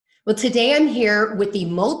Well, today I'm here with the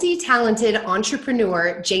multi-talented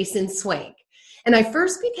entrepreneur, Jason Swank. And I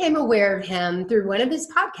first became aware of him through one of his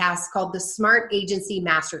podcasts called the Smart Agency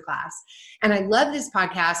Masterclass. And I love this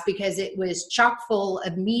podcast because it was chock full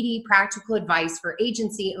of meaty, practical advice for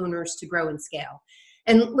agency owners to grow and scale.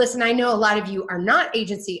 And listen, I know a lot of you are not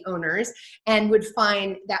agency owners and would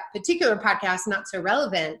find that particular podcast not so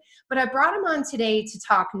relevant, but I brought him on today to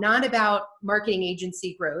talk not about marketing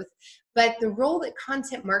agency growth, but the role that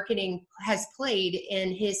content marketing has played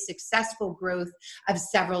in his successful growth of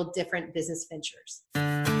several different business ventures.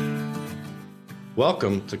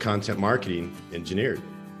 Welcome to Content Marketing Engineered,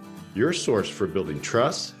 your source for building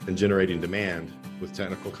trust and generating demand with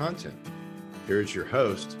technical content. Here's your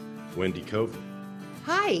host, Wendy Covey.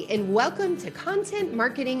 Hi, and welcome to Content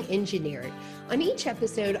Marketing Engineered. On each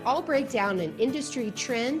episode, I'll break down an industry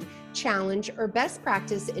trend, challenge, or best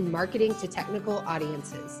practice in marketing to technical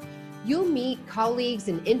audiences. You'll meet colleagues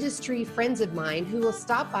and industry friends of mine who will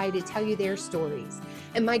stop by to tell you their stories.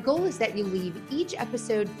 And my goal is that you leave each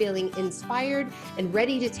episode feeling inspired and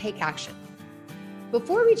ready to take action.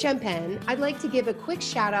 Before we jump in, I'd like to give a quick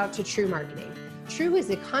shout out to True Marketing. True is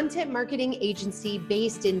a content marketing agency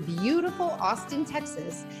based in beautiful Austin,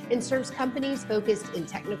 Texas, and serves companies focused in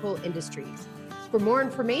technical industries. For more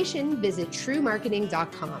information, visit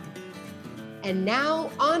truemarketing.com. And now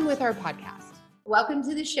on with our podcast. Welcome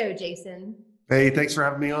to the show, Jason. Hey, thanks for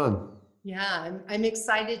having me on. Yeah, I'm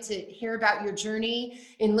excited to hear about your journey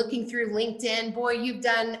in looking through LinkedIn. Boy, you've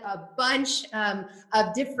done a bunch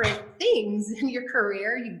of different things in your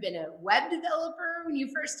career. You've been a web developer when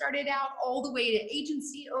you first started out, all the way to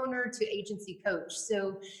agency owner to agency coach.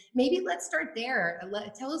 So maybe let's start there.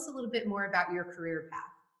 Tell us a little bit more about your career path.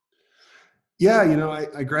 Yeah,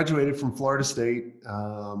 I graduated from Florida State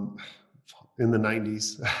in the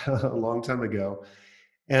 90s, a long time ago.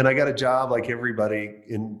 And I got a job like everybody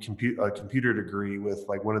in a computer degree with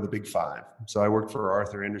like one of the big five. So I worked for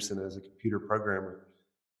Arthur Andersen as a computer programmer,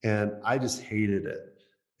 and I just hated it.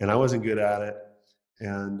 And I wasn't good at it.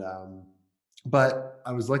 And, but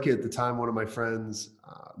I was lucky at the time, one of my friends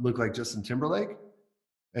looked like Justin Timberlake.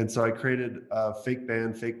 And so I created a fake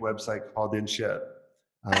band, fake website called InShit.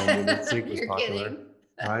 When NSYNC was popular, kidding.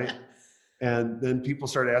 right? And then people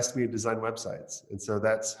started asking me to design websites. And so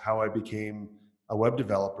that's how I became a web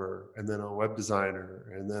developer, and then a web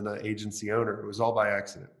designer, and then an agency owner. It was all by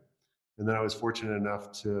accident. And then I was fortunate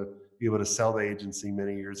enough to be able to sell the agency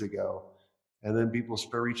many years ago. And then people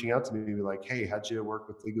started reaching out to me and be like, hey, how'd you work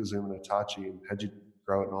with LegalZoom and Hitachi, and how'd you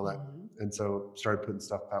grow it and all that? Mm-hmm. And so started putting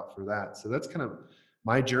stuff out for that. So that's kind of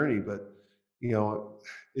my journey. But,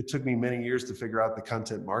 it took me many years to figure out the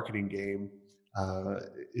content marketing game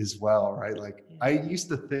as well, right? Like I used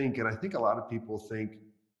to think, and I think a lot of people think,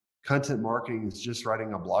 content marketing is just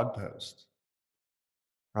writing a blog post,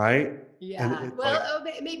 right? Yeah. Well,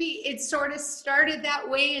 maybe it sort of started that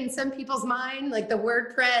way in some people's mind, like the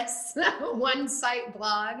WordPress one site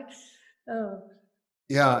blog. Oh.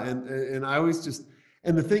 Yeah. And I always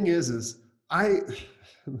and the thing is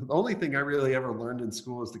the only thing I really ever learned in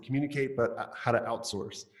school is to communicate, but how to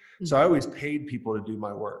outsource. Mm-hmm. So I always paid people to do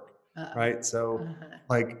my work, right? So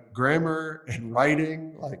like grammar and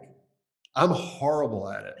writing, like I'm horrible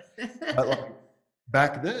at it. But like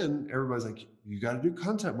back then, everybody's like, you got to do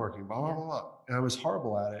content marketing, blah, blah, blah, blah. And I was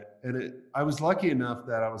horrible at it. And I was lucky enough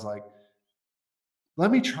that I was like,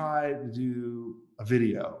 let me try to do a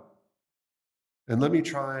video. And let me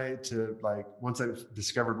try to, like, once I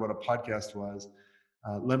discovered what a podcast was,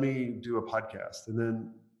 let me do a podcast. And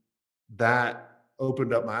then that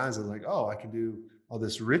opened up my eyes. I was like, oh, I can do all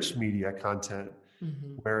this rich media content.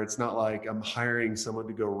 Mm-hmm. Where it's not like I'm hiring someone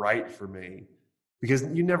to go write for me, because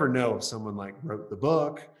you never know if someone like wrote the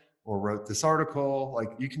book or wrote this article.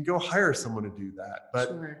 Like you can go hire someone to do that. But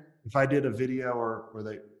sure. If I did a video or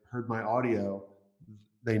they heard my audio,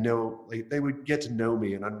 they know, like, they would get to know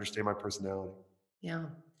me and understand my personality. Yeah.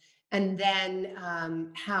 And then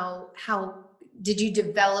how did you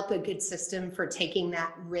develop a good system for taking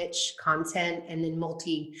that rich content and then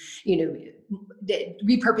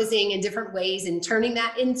repurposing in different ways and turning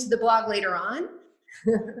that into the blog later on?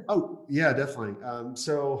 Oh, yeah, definitely.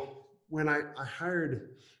 So when I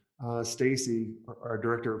hired Stacy, our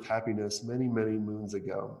director of happiness, many, many moons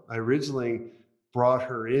ago, I originally brought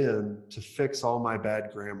her in to fix all my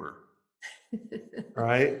bad grammar.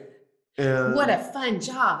 Right? And what a fun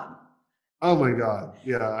job. Oh my God.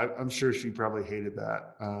 Yeah, I'm sure she probably hated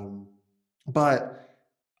that. But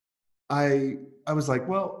I was like,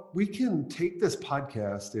 well, we can take this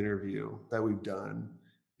podcast interview that we've done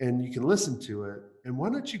and you can listen to it. And why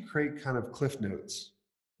don't you create kind of cliff notes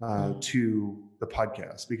to the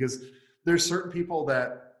podcast? Because there's certain people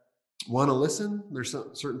that want to listen. There's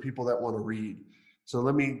certain people that want to read. So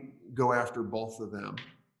let me go after both of them.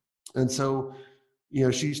 And so,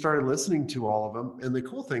 she started listening to all of them. And the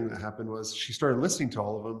cool thing that happened was she started listening to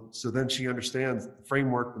all of them. So then she understands the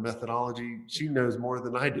framework, the methodology. She knows more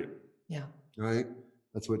than I do. Yeah. Right.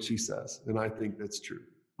 That's what she says. And I think that's true.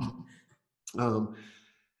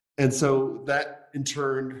 And so that in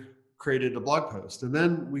turn created a blog post. And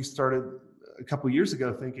then we started a couple of years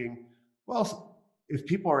ago thinking, well, if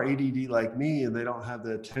people are ADD like me and they don't have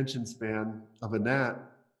the attention span of a gnat,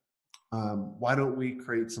 why don't we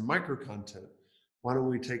create some micro content? Why don't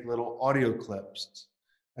we take little audio clips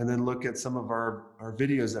and then look at some of our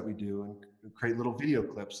videos that we do and create little video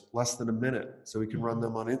clips, less than a minute, so we can run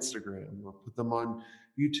them on Instagram or put them on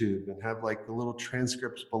YouTube and have like the little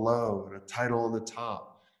transcripts below and a title on the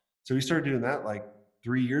top. So we started doing that like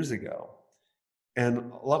 3 years ago.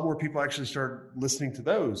 And a lot more people actually started listening to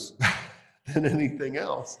those than anything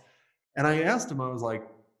else. And I asked him, I was like,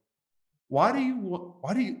 why do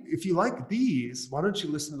you, if you like these, why don't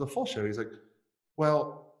you listen to the full show? He's like,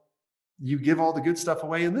 well, you give all the good stuff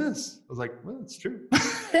away in this. I was like, well, it's true.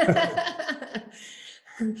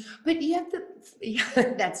 But you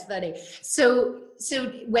have that's funny. So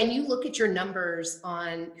when you look at your numbers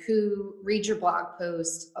on who reads your blog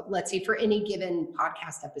post, let's say for any given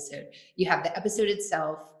podcast episode, you have the episode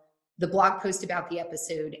itself, the blog post about the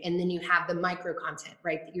episode, and then you have the micro content,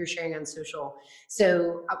 right, that you're sharing on social.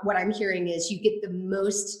 So what I'm hearing is you get the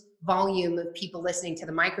most volume of people listening to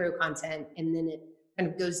the micro content, and then it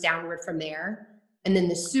kind of goes downward from there. And then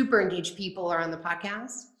the super engaged people are on the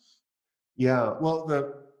podcast. Yeah, well,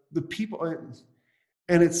 the people,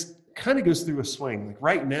 and it's kind of goes through a swing. Like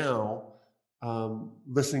right now,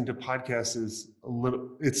 listening to podcasts is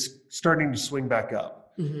it's starting to swing back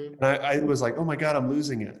up. Mm-hmm. And I was like, oh my God, I'm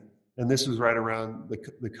losing it. And this was right around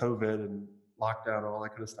the COVID and lockdown and all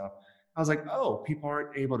that kind of stuff. I was like, oh, people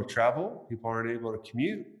aren't able to travel. People aren't able to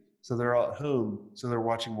commute. So they're all at home. So they're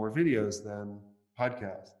watching more videos than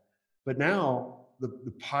podcasts. But now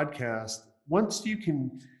the podcast, once you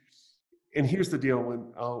can, and here's the deal,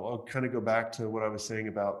 when I'll kind of go back to what I was saying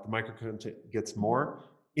about the micro content gets more.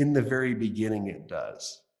 In the very beginning, it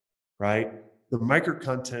does, right? The micro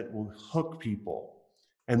content will hook people,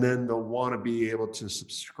 and then they'll want to be able to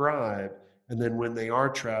subscribe. And then when they are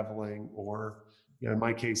traveling, or in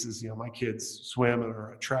my cases, my kids swim and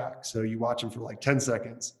are at track, so you watch them for like 10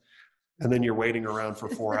 seconds. And then you're waiting around for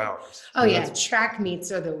 4 hours. Oh yeah, track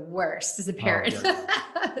meets are the worst as a parent.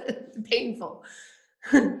 Painful.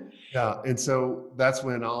 Yeah, and so that's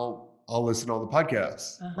when I'll listen to all the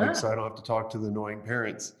podcasts, so I don't have to talk to the annoying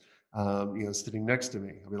parents, sitting next to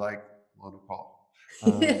me. I'll be like, on a call.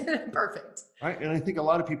 Perfect. Right, and I think a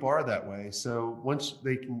lot of people are that way. So once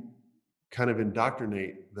they can kind of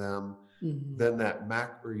indoctrinate them, then that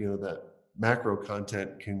macro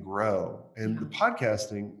content can grow. And the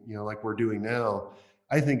podcasting, like we're doing now,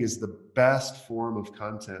 I think is the best form of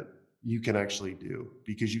content you can actually do,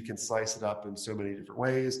 because you can slice it up in so many different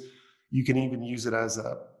ways. You can even use it as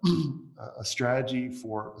a strategy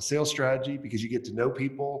for a sales strategy, because you get to know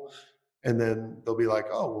people, and then they'll be like,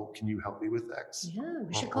 oh, well, can you help me with X? Yeah,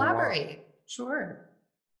 we should collaborate. Sure.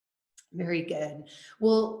 Very good.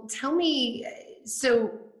 Well, tell me,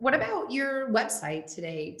 so what about your website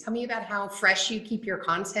today? Tell me about how fresh you keep your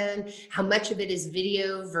content, how much of it is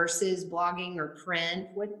video versus blogging or print.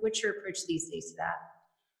 What's your approach these days to that?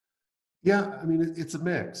 Yeah, I mean, it's a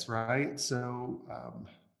mix, right? So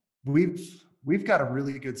we've got a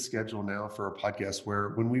really good schedule now for a podcast, where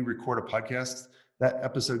when we record a podcast, that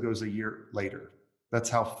episode goes a year later. That's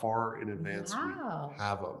how far in advance we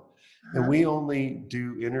have them. And we only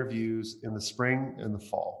do interviews in the spring and the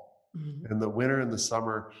fall. In the winter and the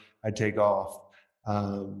summer, I take off,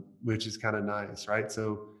 which is kind of nice, right?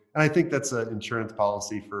 So, and I think that's an insurance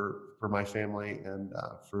policy for my family and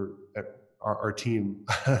for our team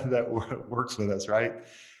that works with us, right?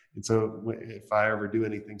 And so if I ever do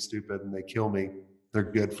anything stupid and they kill me, they're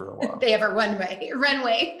good for a while. They have a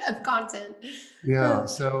runway of content. Yeah.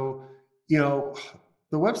 So,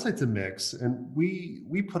 the website's a mix, and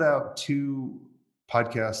we put out 2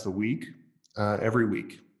 podcasts a week, every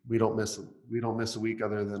week. We don't miss a week,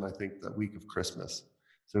 other than I think the week of Christmas.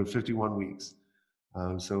 So 51 weeks.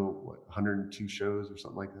 So 102 shows or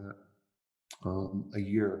something like that a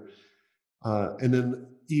year. And then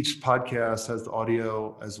each podcast has the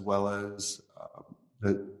audio as well as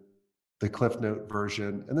the Cliff Note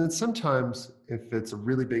version. And then sometimes if it's a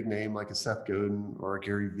really big name like a Seth Godin or a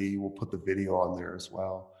Gary Vee, we'll put the video on there as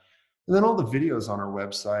well. And then all the videos on our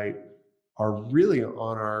website are really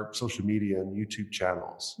on our social media and YouTube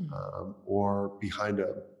channels, or behind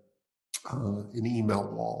an email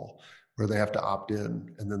wall where they have to opt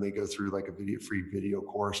in, and then they go through like a free video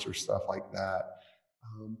course or stuff like that.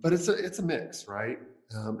 But it's a mix, right?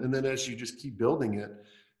 And then as you just keep building it,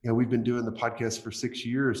 we've been doing the podcast for 6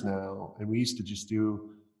 years now, and we used to just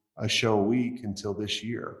do a show a week until this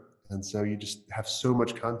year. And so you just have so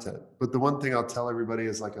much content. But the one thing I'll tell everybody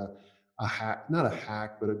is like a hack, not a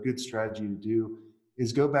hack, but a good strategy to do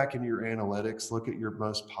is go back into your analytics, look at your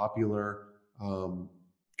most popular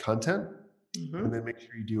content, and then make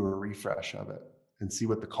sure you do a refresh of it and see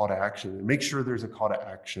what the call to action, and make sure there's a call to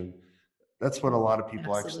action. That's what a lot of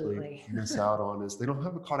people actually miss out on, is they don't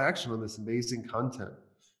have a call to action on this amazing content,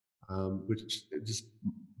 which just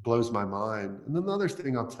blows my mind. And then the other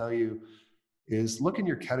thing I'll tell you is look in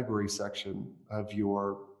your category section of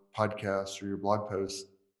your podcast or your blog post,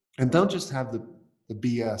 and don't just have the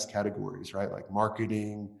BS categories, right? Like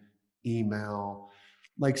marketing, email.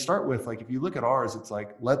 Like start with, like, if you look at ours, it's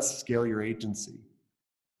like, let's scale your agency.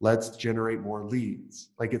 Let's generate more leads.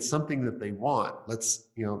 Like it's something that they want. Let's,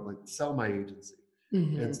 like sell my agency.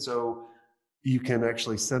 And so you can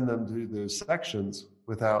actually send them to those sections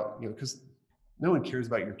without, because no one cares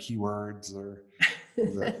about your keywords or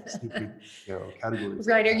the stupid, categories.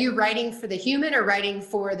 Right. Are you writing for the human or writing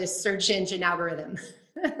for the search engine algorithm?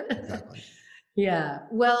 Exactly. Yeah.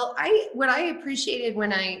 Well, what I appreciated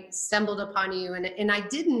when I stumbled upon you, and I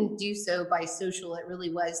didn't do so by social, it really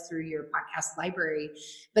was through your podcast library,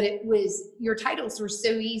 but it was, your titles were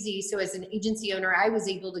so easy. So as an agency owner, I was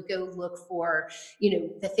able to go look for,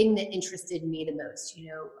 the thing that interested me the most,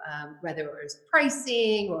 whether it was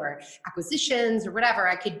pricing or acquisitions or whatever,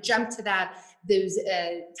 I could jump to those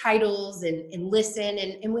titles and listen.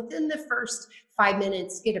 And within the first 5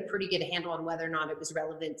 minutes, get a pretty good handle on whether or not it was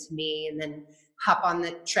relevant to me, and then hop on the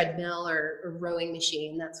treadmill or rowing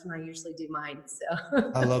machine. That's when I usually do mine. So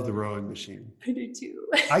I love the rowing machine. I do too.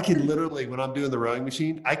 I can literally, when I'm doing the rowing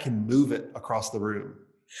machine, I can move it across the room.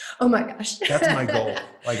 Oh my gosh. That's my goal.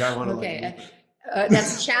 Like I want to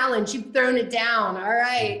that's a challenge. You've thrown it down. All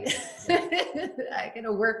right. I got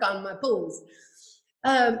to work on my pulls.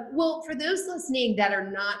 Well, for those listening that are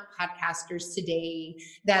not podcasters today,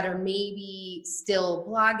 that are maybe still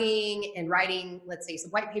blogging and writing, let's say, some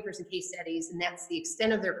white papers and case studies, and that's the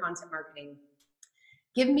extent of their content marketing,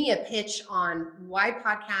 give me a pitch on why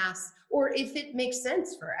podcasts, or if it makes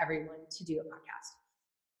sense for everyone to do a podcast.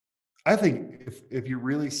 I think if you're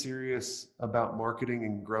really serious about marketing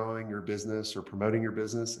and growing your business or promoting your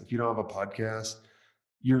business, if you don't have a podcast,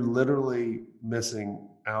 you're literally missing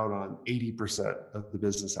out on 80% of the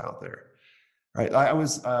business out there, right? I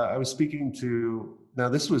was speaking to, now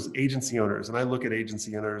this was agency owners, and I look at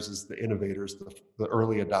agency owners as the innovators, the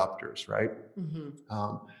early adopters, right?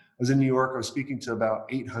 I was in New York. I was speaking to about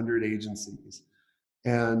 800 agencies,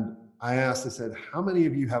 and I said, how many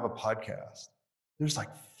of you have a podcast? There's like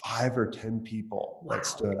 5 or 10 people that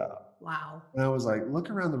stood up. Wow. And I was like,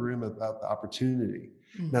 look around the room about the opportunity.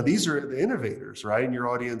 Now, these are the innovators, right? And your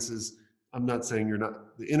audience is, I'm not saying you're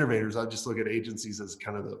not the innovators. I just look at agencies as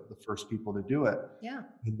kind of the first people to do it. Yeah.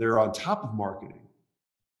 And they're on top of marketing.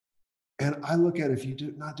 And I look at, if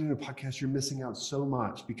you're not doing a podcast, you're missing out so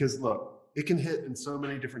much, because look, it can hit in so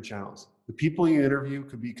many different channels. The people you interview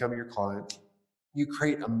could become your clients. You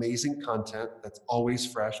create amazing content that's always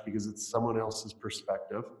fresh because it's someone else's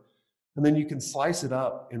perspective. And then you can slice it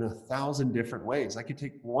up in 1,000 different ways. I could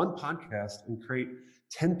take one podcast and create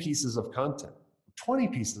 10 pieces of content, 20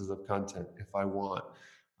 pieces of content if I want.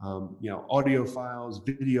 Audio files,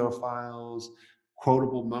 video files,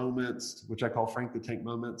 quotable moments, which I call Frank the Tank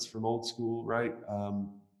moments from old school, right?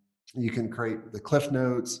 You can create the cliff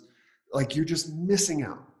notes. Like, you're just missing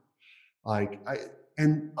out.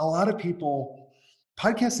 And a lot of people,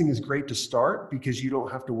 podcasting is great to start because you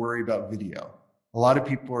don't have to worry about video. A lot of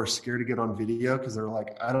people are scared to get on video because they're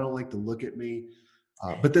like, I don't like to look at me.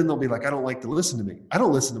 But then they'll be like, I don't like to listen to me. I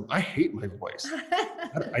don't listen to, I hate my voice.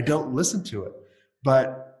 I don't listen to it.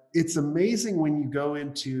 But it's amazing when you go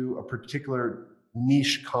into a particular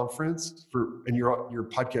niche conference and your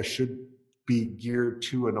podcast should be geared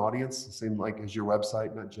to an audience, the same like as your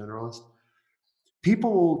website, not generalist.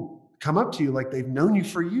 People will come up to you like they've known you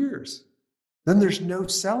for years. Then there's no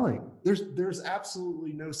selling. There's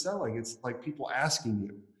absolutely no selling. It's like people asking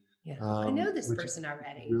you. Yeah, I know this person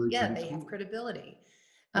already. Really they have credibility.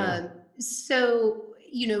 Yeah. So,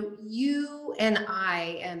 you and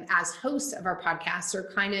I, as hosts of our podcast,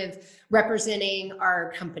 are kind of representing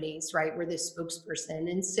our companies, right? We're the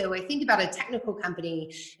spokesperson. And so I think about a technical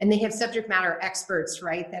company and they have subject matter experts,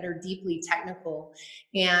 right, that are deeply technical.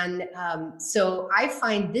 And so I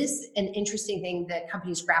find this an interesting thing that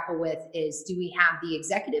companies grapple with is, do we have the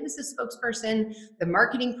executive as a spokesperson, the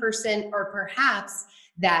marketing person, or perhaps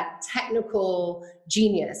that technical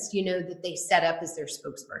genius, that they set up as their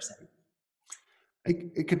spokesperson?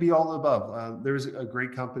 It could be all of the above. There's a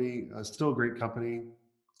great company, still a great company,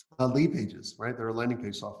 Lead Pages, right? They're a landing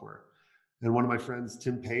page software. And one of my friends,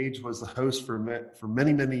 Tim Page, was the host for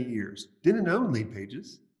many, many years. Didn't own Lead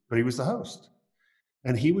Pages, but he was the host.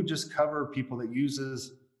 And he would just cover people that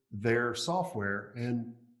uses their software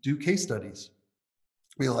and do case studies.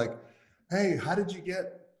 Be like, hey, how did you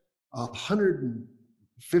get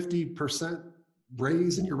 150%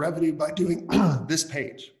 raise in your revenue by doing this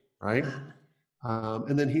page, right?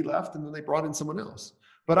 And then he left, and then they brought in someone else.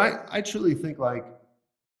 But I truly think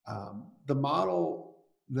the model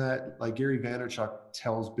that like Gary Vaynerchuk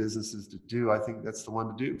tells businesses to do, I think that's the one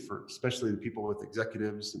to do for especially the people with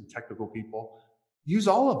executives and technical people. Use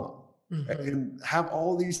all of them and have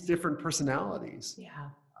all these different personalities. Yeah.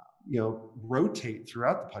 Rotate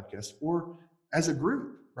throughout the podcast or as a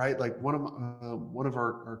group, right? Like one of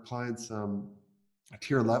our clients,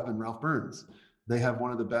 Tier 11, Ralph Burns, they have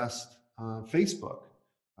one of the best Facebook.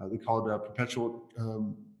 They call it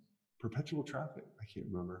perpetual traffic. I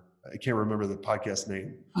can't remember the podcast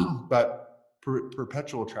name, but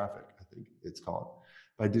perpetual traffic, I think it's called,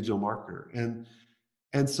 by Digital Marketer.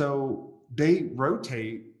 And so they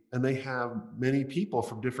rotate and they have many people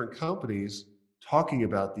from different companies talking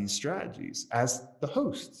about these strategies as the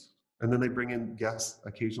hosts. And then they bring in guests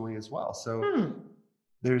occasionally as well. So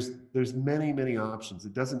there's many, many options.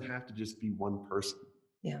 It doesn't have to just be one person.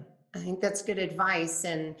 Yeah. I think that's good advice.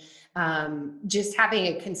 And just having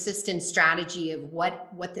a consistent strategy of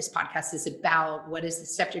what this podcast is about, what is the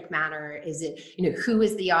subject matter? Is it, who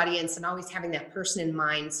is the audience, and always having that person in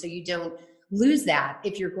mind so you don't lose that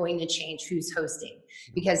if you're going to change who's hosting.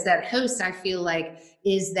 Because that host, I feel like,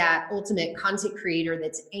 is that ultimate content creator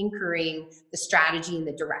that's anchoring the strategy and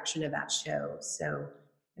the direction of that show. So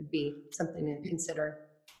it'd be something to consider.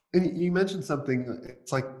 And you mentioned something,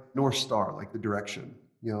 it's like North Star, like the direction.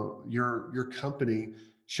 Your company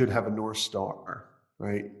should have a North Star,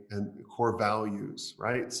 right? And core values,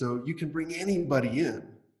 right? So you can bring anybody in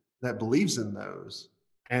that believes in those,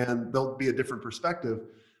 and there'll be a different perspective,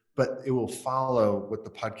 but it will follow what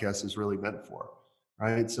the podcast is really meant for,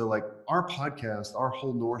 right? So like our podcast, our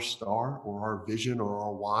whole North Star or our vision or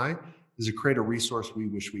our why is to create a resource we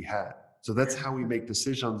wish we had. So that's how we make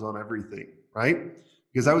decisions on everything, right?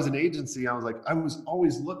 Because I was an agency, I was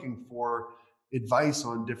always looking for advice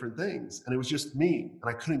on different things. And it was just me. And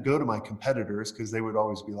I couldn't go to my competitors because they would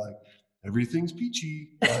always be like, everything's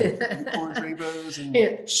peachy, like unicorns, rainbows.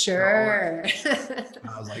 And sure. And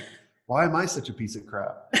I was like, why am I such a piece of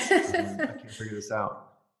crap? I can't figure this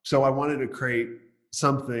out. So I wanted to create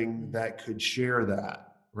something that could share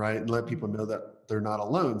that, right? And let people know that they're not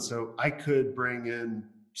alone. So I could bring in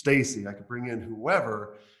Stacy, I could bring in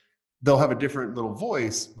whoever. They'll have a different little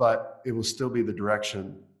voice, but it will still be the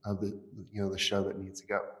direction of the show that needs to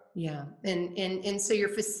go. Yeah. And so you're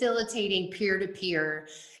facilitating peer-to-peer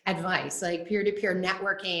advice, like peer-to-peer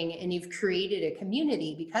networking, and you've created a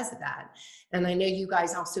community because of that. And I know you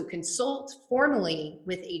guys also consult formally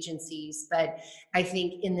with agencies, but I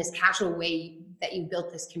think in this casual way that you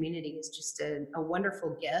built this community is just a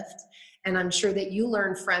wonderful gift. And I'm sure that you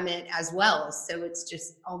learn from it as well. So it's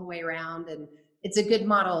just all the way around, and it's a good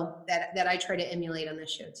model that I try to emulate on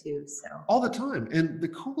this show too. So all the time. And the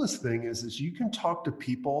coolest thing is you can talk to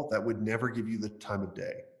people that would never give you the time of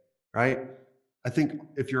day, right? I think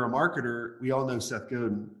if you're a marketer, we all know Seth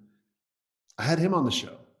Godin. I had him on the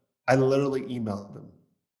show. I literally emailed him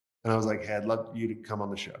and I was like, hey, I'd love you to come on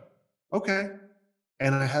the show. Okay.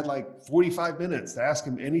 And I had like 45 minutes to ask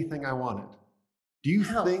him anything I wanted. Do you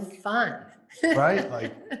think fun? Right?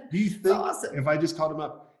 Like, do you think awesome. If I just called him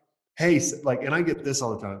up, hey, and I get this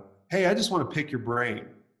all the time. Hey, I just want to pick your brain,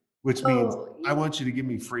 which means I want you to give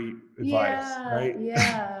me free advice, right?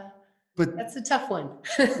 Yeah. But that's a tough one.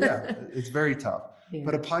 Yeah, it's very tough. Yeah.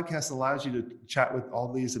 But a podcast allows you to chat with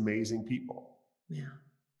all these amazing people. Yeah.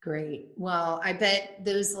 Great. Well, I bet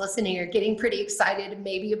those listening are getting pretty excited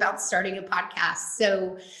maybe about starting a podcast.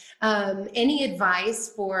 So any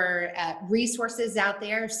advice for resources out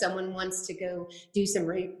there if someone wants to go do some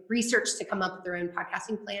research to come up with their own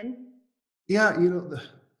podcasting plan? Yeah,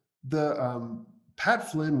 the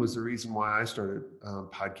Pat Flynn was the reason why I started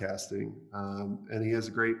podcasting. And he has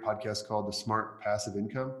a great podcast called The Smart Passive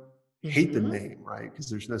Income. Hate the name, right? Because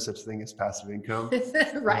there's no such thing as passive income.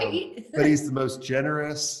 Right. But he's the most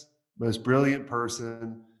generous, most brilliant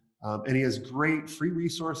person. And he has great free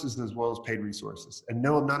resources as well as paid resources. And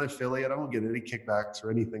no, I'm not an affiliate. I don't get any kickbacks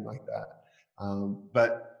or anything like that.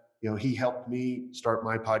 But he helped me start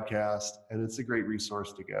my podcast, and it's a great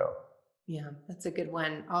resource to go. Yeah, that's a good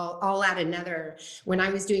one. I'll add another. When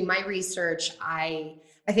I was doing my research, I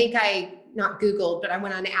think I not Googled, but I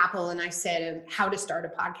went on Apple and I said how to start a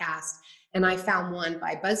podcast, and I found one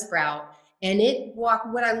by Buzzsprout. And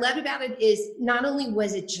what I loved about it is not only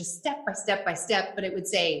was it just step by step, but it would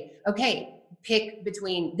say, okay, pick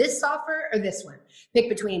between this software or this one, pick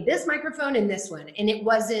between this microphone and this one. And it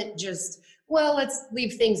wasn't just, well, let's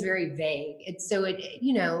leave things very vague.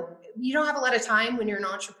 You don't have a lot of time when you're an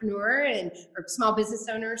entrepreneur or small business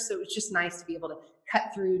owner. So it's just nice to be able to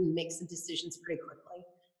cut through and make some decisions pretty quickly.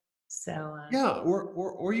 So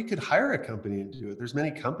or you could hire a company and do it. There's many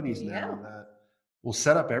companies now that will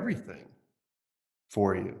set up everything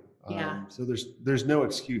for you. So there's no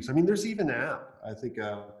excuse. I mean, there's even an app. I think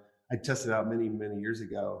I tested out many years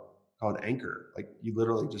ago called Anchor. Like you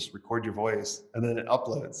literally just record your voice and then it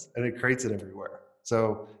uploads and it creates it everywhere.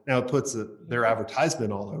 So now it puts their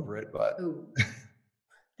advertisement all over it, but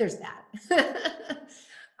there's that.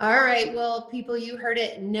 All right. Well, people, you heard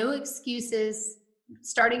it. No excuses.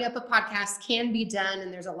 Starting up a podcast can be done,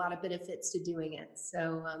 and there's a lot of benefits to doing it.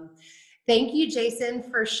 So thank you, Jason,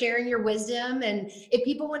 for sharing your wisdom. And if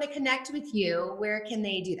people want to connect with you, where can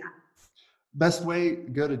they do that? Best way,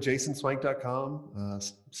 go to jasonswenk.com.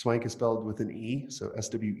 Swank is spelled with an E, so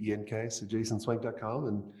SWENK. So jasonswenk.com,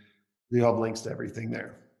 and you have links to everything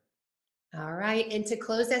there. All right. And to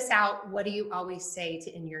close us out, what do you always say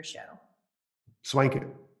to end your show? Swank it.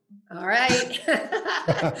 All right.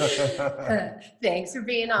 Thanks for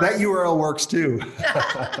being on. That URL works too.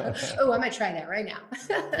 Oh, I might try that right now.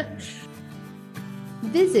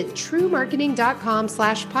 Visit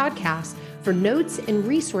truemarketing.com/podcast for notes and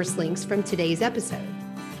resource links from today's episode.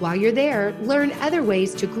 While you're there, learn other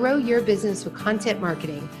ways to grow your business with content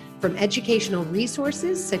marketing, from educational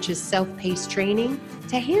resources such as self-paced training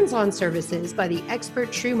to hands-on services by the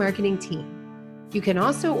expert True Marketing team. You can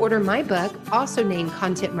also order my book, also named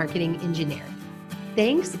Content Marketing Engineering.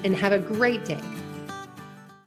 Thanks, and have a great day.